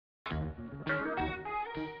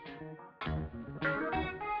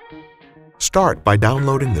Start by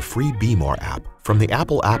downloading the free Behmor app from the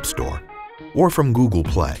Apple App Store or from Google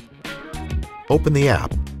Play. Open the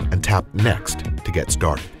app and tap Next to get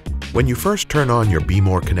started. When you first turn on your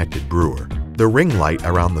Behmor Connected Brewer, the ring light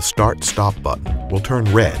around the Start/Stop button will turn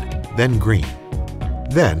red, then green.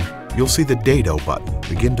 Then, you'll see the Dado button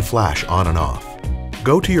begin to flash on and off.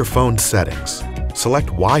 Go to your phone's settings, select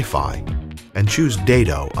Wi-Fi, and choose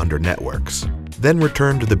Dado under Networks. Then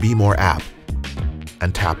return to the Behmor app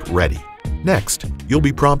and tap Ready. Next, you'll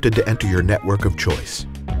be prompted to enter your network of choice.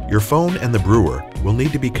 Your phone and the brewer will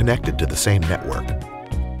need to be connected to the same network.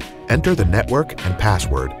 Enter the network and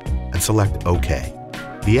password and select OK.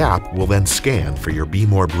 The app will then scan for your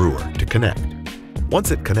Behmor brewer to connect. Once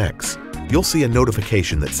it connects, you'll see a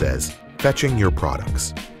notification that says, "Fetching your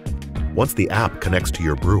products." Once the app connects to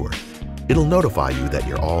your brewer, it'll notify you that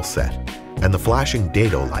you're all set, and the flashing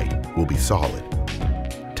Dado light will be solid.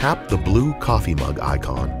 Tap the blue coffee mug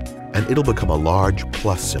icon, and it'll become a large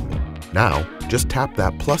plus symbol. Now, just tap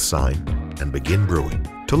that plus sign and begin brewing.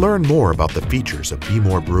 To learn more about the features of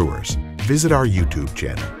Behmor brewers, visit our YouTube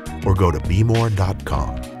channel or go to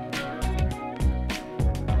behmor.com.